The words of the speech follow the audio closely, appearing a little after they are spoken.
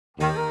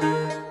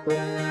The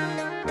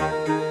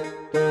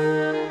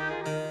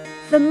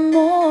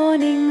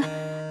morning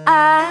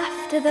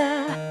after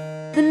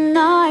the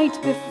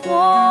night before.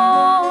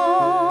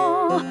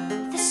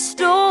 The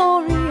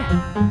story,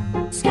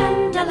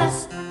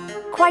 scandalous.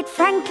 Quite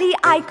frankly,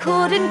 I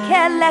couldn't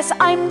care less.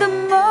 I'm the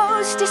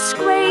most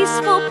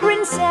disgraceful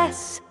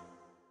princess.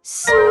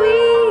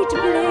 Sweet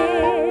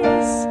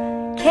bliss.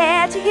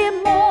 Care to hear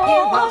more?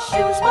 Here are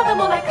shoes, but they're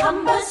more like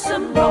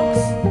cumbersome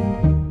rocks.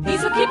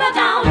 These will keep her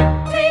down.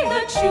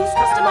 Tailored shoes,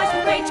 customized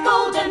with great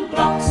golden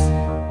blocks.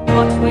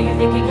 What were you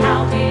thinking?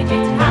 How did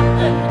it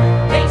happen?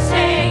 They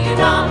say you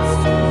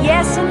danced.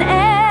 Yes, an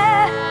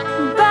air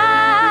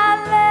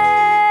ballet.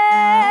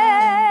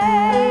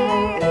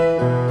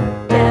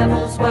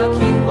 Devil's work,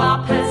 you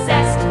are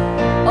possessed.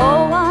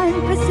 Oh,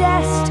 I'm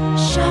possessed.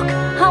 Shock,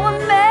 how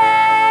amazing.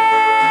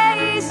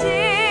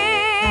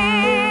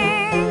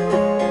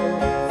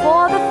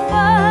 For the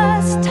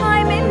first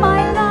time in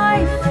my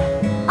life,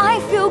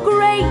 I feel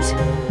great.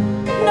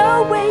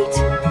 No, wait,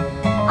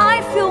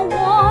 I feel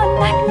one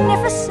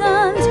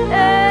magnificent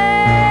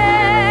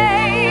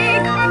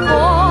egg.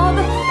 For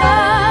the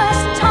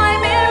first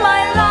time in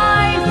my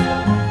life,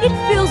 it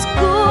feels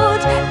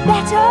good,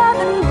 better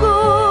than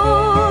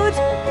good,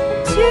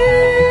 to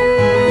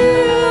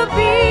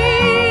be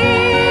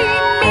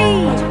me.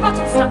 What a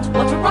rotten stunt,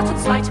 what a rotten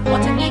slight,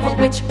 what an evil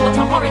witch, what a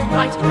horrid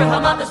fright. Threw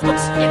her mother's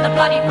books in the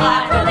bloody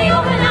fire. Throw the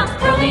oven out,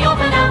 throw the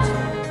oven out.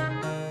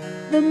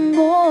 The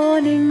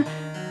morning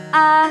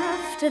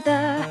after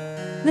the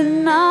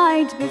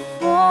night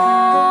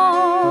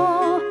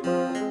before.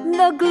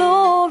 The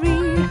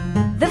glory,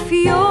 the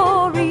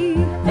fury.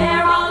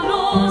 There are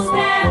laws,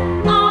 there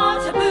are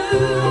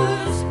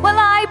taboos. Well,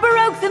 I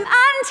broke them,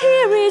 and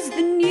here is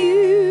the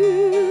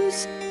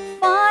news.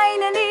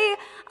 Finally,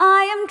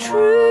 I am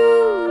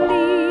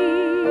truly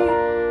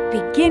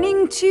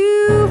beginning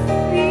to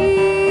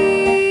feel.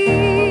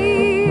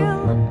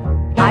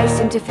 I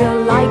seem to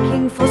feel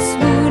liking for